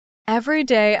Every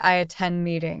day I attend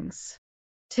meetings.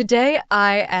 Today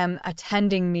I am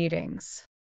attending meetings.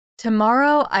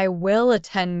 Tomorrow I will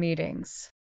attend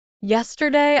meetings.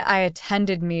 Yesterday I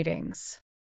attended meetings.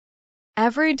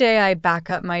 Every day I back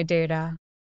up my data.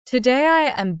 Today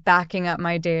I am backing up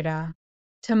my data.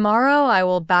 Tomorrow I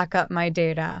will back up my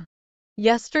data.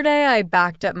 Yesterday I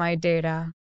backed up my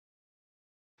data.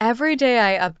 Every day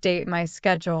I update my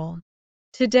schedule.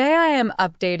 Today I am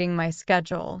updating my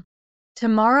schedule.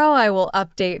 Tomorrow I will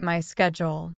update my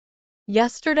schedule.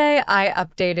 Yesterday I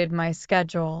updated my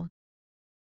schedule.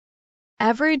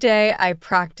 Every day I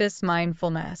practice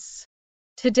mindfulness.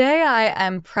 Today I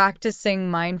am practicing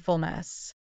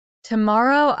mindfulness.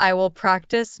 Tomorrow I will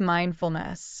practice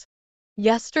mindfulness.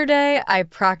 Yesterday I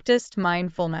practiced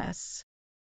mindfulness.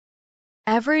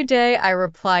 Every day I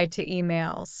reply to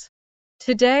emails.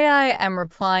 Today I am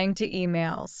replying to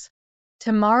emails.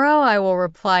 Tomorrow I will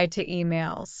reply to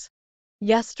emails.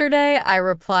 Yesterday I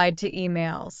replied to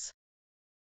emails.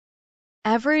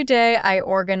 Every day I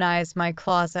organize my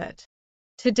closet.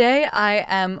 Today I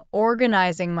am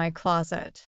organizing my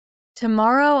closet.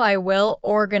 Tomorrow I will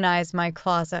organize my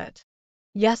closet.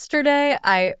 Yesterday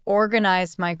I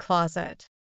organized my closet.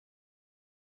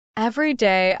 Every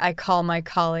day I call my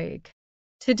colleague.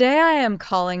 Today I am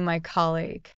calling my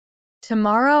colleague.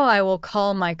 Tomorrow I will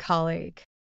call my colleague.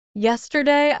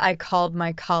 Yesterday I called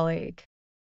my colleague.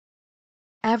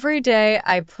 Every day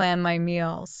I plan my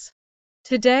meals.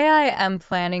 Today I am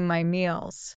planning my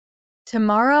meals.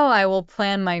 Tomorrow I will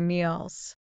plan my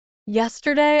meals.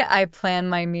 Yesterday I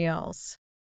planned my meals.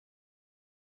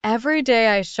 Every day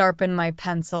I sharpen my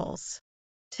pencils.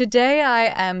 Today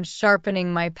I am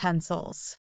sharpening my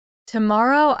pencils.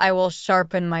 Tomorrow I will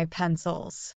sharpen my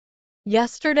pencils.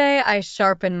 Yesterday I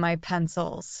sharpened my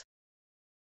pencils.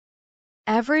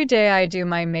 Every day I do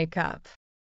my makeup.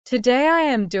 Today I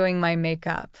am doing my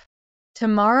makeup.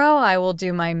 Tomorrow I will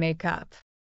do my makeup.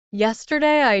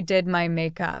 Yesterday I did my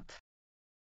makeup.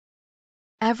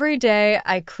 Every day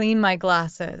I clean my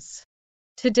glasses.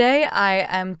 Today I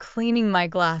am cleaning my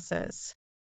glasses.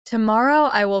 Tomorrow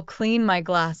I will clean my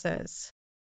glasses.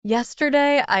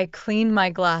 Yesterday I cleaned my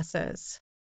glasses.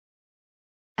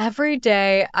 Every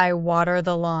day I water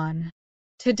the lawn.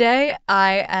 Today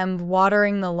I am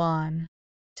watering the lawn.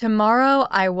 Tomorrow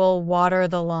I will water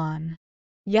the lawn.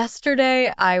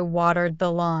 Yesterday I watered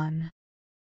the lawn.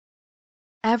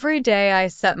 Every day I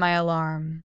set my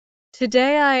alarm.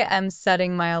 Today I am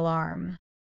setting my alarm.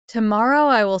 Tomorrow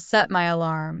I will set my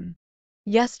alarm.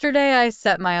 Yesterday I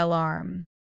set my alarm.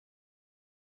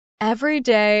 Every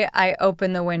day I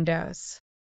open the windows.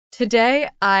 Today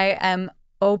I am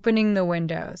opening the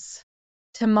windows.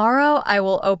 Tomorrow I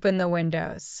will open the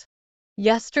windows.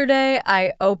 Yesterday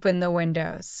I opened the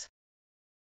windows.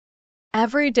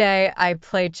 Every day I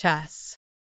play chess.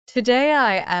 Today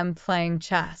I am playing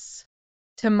chess.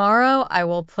 Tomorrow I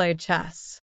will play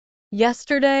chess.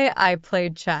 Yesterday I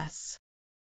played chess.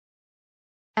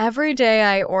 Every day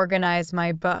I organize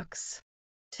my books.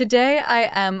 Today I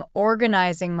am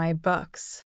organizing my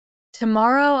books.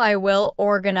 Tomorrow I will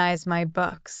organize my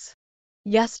books.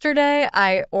 Yesterday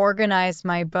I organized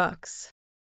my books.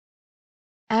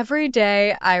 Every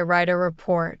day I write a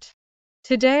report.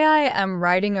 Today I am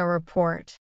writing a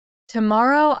report.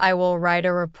 Tomorrow I will write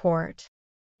a report.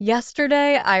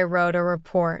 Yesterday I wrote a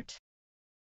report.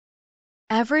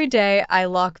 Every day I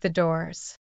lock the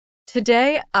doors.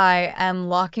 Today I am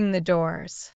locking the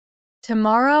doors.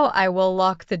 Tomorrow I will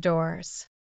lock the doors.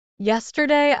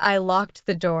 Yesterday I locked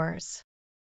the doors.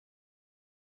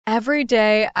 Every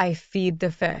day I feed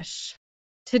the fish.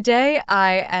 Today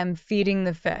I am feeding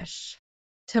the fish.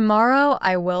 Tomorrow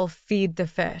I will feed the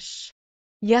fish.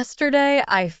 Yesterday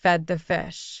I fed the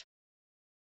fish.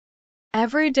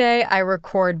 Every day I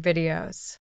record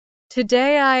videos.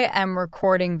 Today I am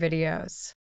recording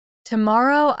videos.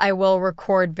 Tomorrow I will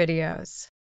record videos.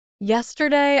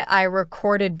 Yesterday I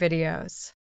recorded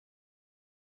videos.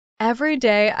 Every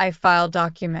day I file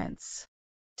documents.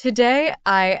 Today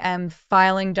I am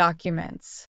filing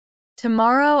documents.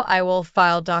 Tomorrow I will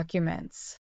file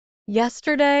documents.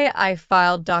 Yesterday I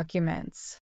filed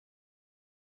documents.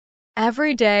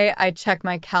 Every day I check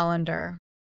my calendar.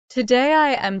 Today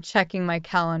I am checking my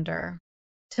calendar.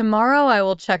 Tomorrow I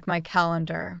will check my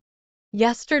calendar.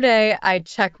 Yesterday I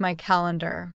checked my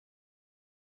calendar.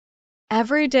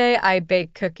 Every day I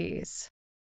bake cookies.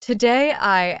 Today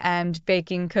I am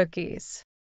baking cookies.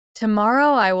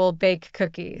 Tomorrow I will bake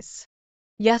cookies.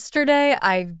 Yesterday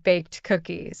I baked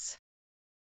cookies.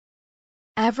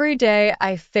 Every day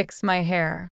I fix my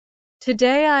hair.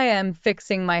 Today I am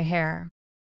fixing my hair.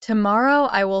 Tomorrow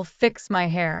I will fix my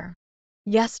hair.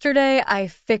 Yesterday I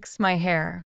fixed my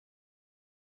hair.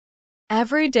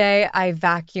 Every day I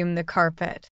vacuum the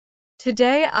carpet.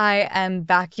 Today I am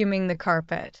vacuuming the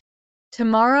carpet.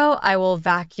 Tomorrow I will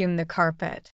vacuum the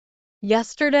carpet.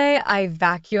 Yesterday I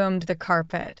vacuumed the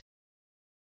carpet.